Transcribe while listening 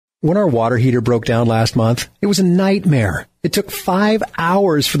When our water heater broke down last month, it was a nightmare. It took 5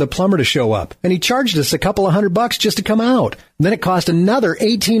 hours for the plumber to show up, and he charged us a couple of $100 just to come out. Then it cost another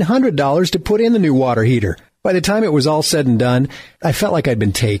 $1,800 to put in the new water heater. By the time it was all said and done, I felt like I'd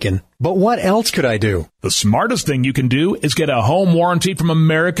been taken. But what else could I do? The smartest thing you can do is get a home warranty from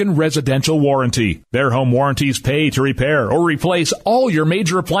American Residential Warranty. Their home warranties pay to repair or replace all your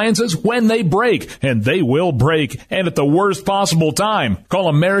major appliances when they break, and they will break, and at the worst possible time. Call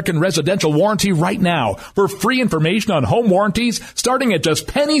American Residential Warranty right now for free information on home warranties starting at just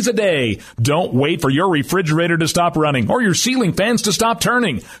pennies a day. Don't wait for your refrigerator to stop running or your ceiling fans to stop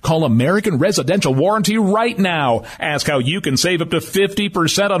turning. Call American Residential Warranty right now. Ask how you can save up to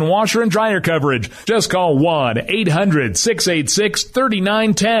 50% on washer and dryer coverage. Just call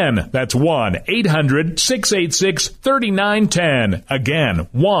 1-800-686-3910. That's 1-800-686-3910. Again,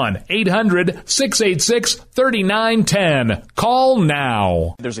 1-800-686-3910. Call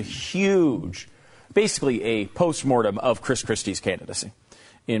now. There's a huge, basically a postmortem of Chris Christie's candidacy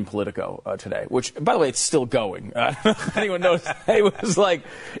in Politico today, which, by the way, it's still going. Anyone knows? It was like,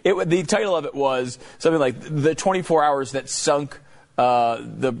 the title of it was something like the 24 hours that sunk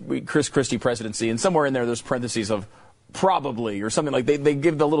the Chris Christie presidency, and somewhere in there's parentheses of probably or something like they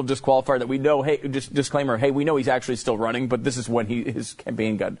give the little disqualifier that we know, hey, just disclaimer, hey, we know he's actually still running, but this is when his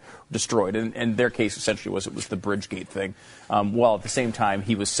campaign got destroyed. And their case essentially was the Bridgegate thing, while at the same time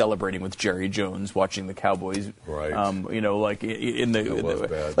he was celebrating with Jerry Jones watching the Cowboys. Right. Like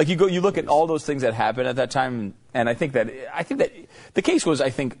like you look at all those things that happened at that time, and I think that the case was,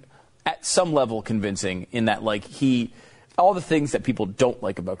 I think, at some level convincing in that, like, all the things that people don't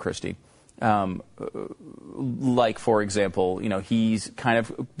like about Christie, like, for example, he's kind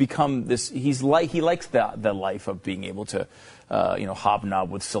of become this. He likes the life of being able to, hobnob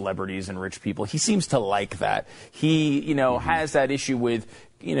with celebrities and rich people. He seems to like that. He, has that issue with,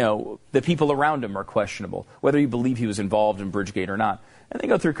 the people around him are questionable, whether you believe he was involved in Bridgegate or not. And they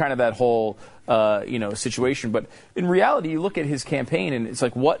go through kind of that whole, situation. But in reality, you look at his campaign, and it's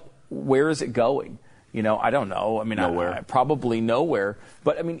like, where is it going? I don't know. I mean, nowhere. Probably nowhere.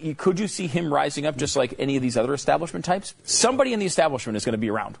 But, I mean, could you see him rising up just like any of these other establishment types? Somebody in the establishment is going to be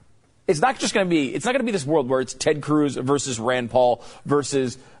around. It's not going to be this world where it's Ted Cruz versus Rand Paul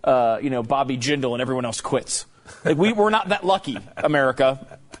versus, Bobby Jindal and everyone else quits. Like, we're not that lucky,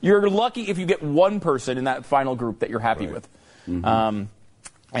 America. You're lucky if you get one person in that final group that you're happy with. Mm-hmm.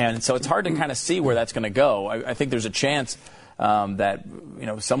 And so it's hard to kind of see where that's going to go. I think there's a chance that,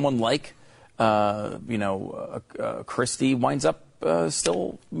 someone like Christie winds up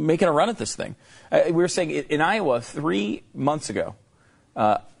still making a run at this thing. We were saying in Iowa 3 months ago,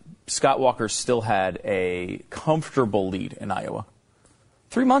 Scott Walker still had a comfortable lead in Iowa.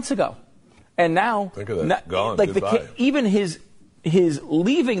 3 months ago. And now, think of that. Gone. Like even his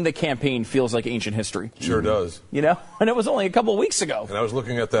leaving the campaign feels like ancient history. Sure does. And it was only a couple of weeks ago. And I was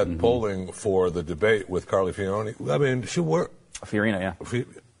looking at that polling for the debate with Carly Fiorina. I mean, Fiorina, yeah.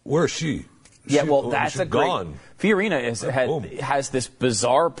 Where is she? Yeah, well, that's a great... Gone. Fiorina has this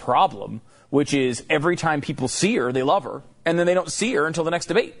bizarre problem, which is every time people see her, they love her, and then they don't see her until the next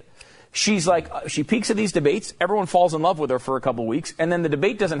debate. She's like, she peaks at these debates, everyone falls in love with her for a couple weeks, and then the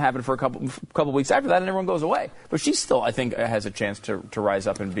debate doesn't happen for a couple weeks after that, and everyone goes away. But she still, I think, has a chance to rise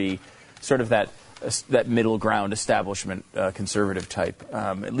up and be sort of that middle ground establishment conservative type.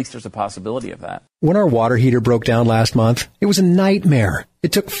 At least there's a possibility of that. When our water heater broke down last month, it was a nightmare.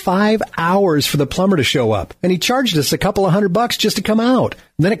 It took 5 hours for the plumber to show up, and he charged us a couple of $100 just to come out.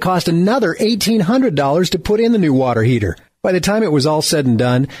 Then it cost another $1,800 to put in the new water heater. By the time it was all said and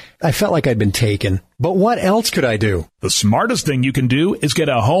done, I felt like I'd been taken. But what else could I do? The smartest thing you can do is get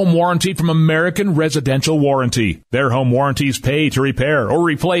a home warranty from American Residential Warranty. Their home warranties pay to repair or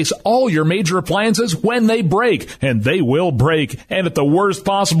replace all your major appliances when they break, and they will break, and at the worst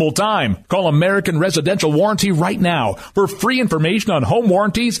possible time. Call American Residential Warranty right now for free information on home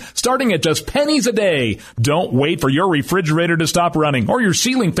warranties starting at just pennies a day. Don't wait for your refrigerator to stop running or your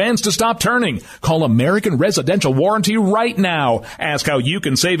ceiling fans to stop turning. Call American Residential Warranty right now. Ask how you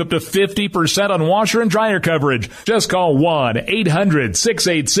can save up to 50% on washer and dryer coverage. Just call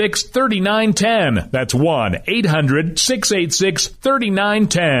 1-800-686-3910. That's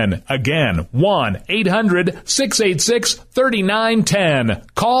 1-800-686-3910. Again,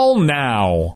 1-800-686-3910. Call now.